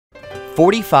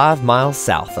45 miles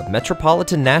south of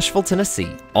metropolitan Nashville,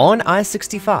 Tennessee, on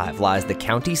I-65 lies the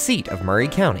county seat of Maury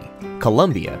County,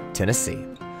 Columbia, Tennessee.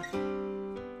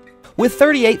 With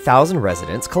 38,000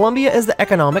 residents, Columbia is the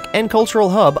economic and cultural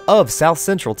hub of South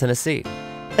Central Tennessee.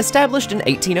 Established in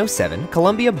 1807,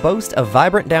 Columbia boasts a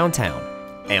vibrant downtown,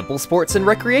 ample sports and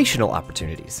recreational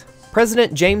opportunities,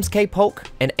 President James K. Polk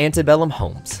and antebellum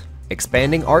homes,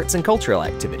 expanding arts and cultural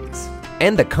activities,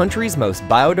 and the country's most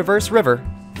biodiverse river,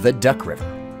 the Duck River.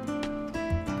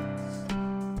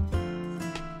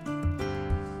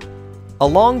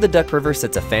 Along the Duck River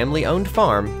sits a family-owned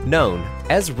farm known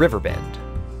as Riverbend.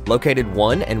 Located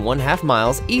 1½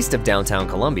 miles east of downtown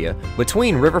Columbia,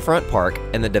 between Riverfront Park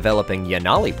and the developing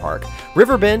Yanali Park,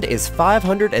 Riverbend is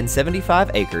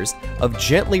 575 acres of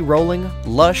gently rolling,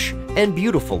 lush, and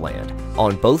beautiful land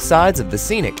on both sides of the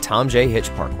scenic Tom J.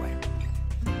 Hitch Parkway.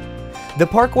 The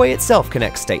parkway itself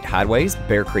connects state highways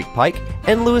Bear Creek Pike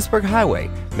and Lewisburg Highway,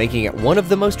 making it one of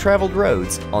the most traveled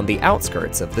roads on the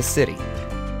outskirts of the city.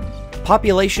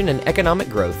 Population and economic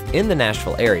growth in the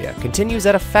Nashville area continues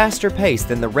at a faster pace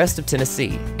than the rest of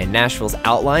Tennessee, and Nashville's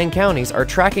outlying counties are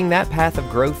tracking that path of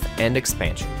growth and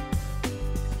expansion.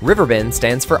 Riverbend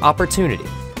stands for opportunity,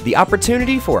 the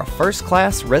opportunity for a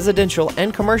first-class residential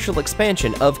and commercial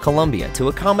expansion of Columbia to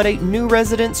accommodate new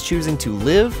residents choosing to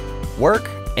live, work,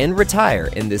 and retire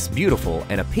in this beautiful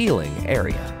and appealing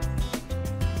area.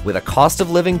 With a cost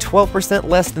of living 12%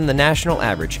 less than the national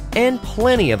average and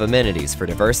plenty of amenities for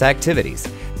diverse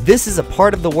activities, this is a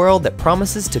part of the world that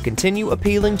promises to continue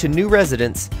appealing to new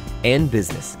residents and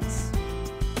businesses.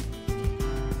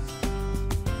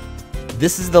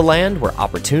 This is the land where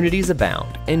opportunities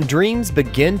abound and dreams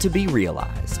begin to be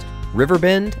realized.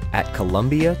 Riverbend at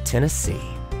Columbia, Tennessee.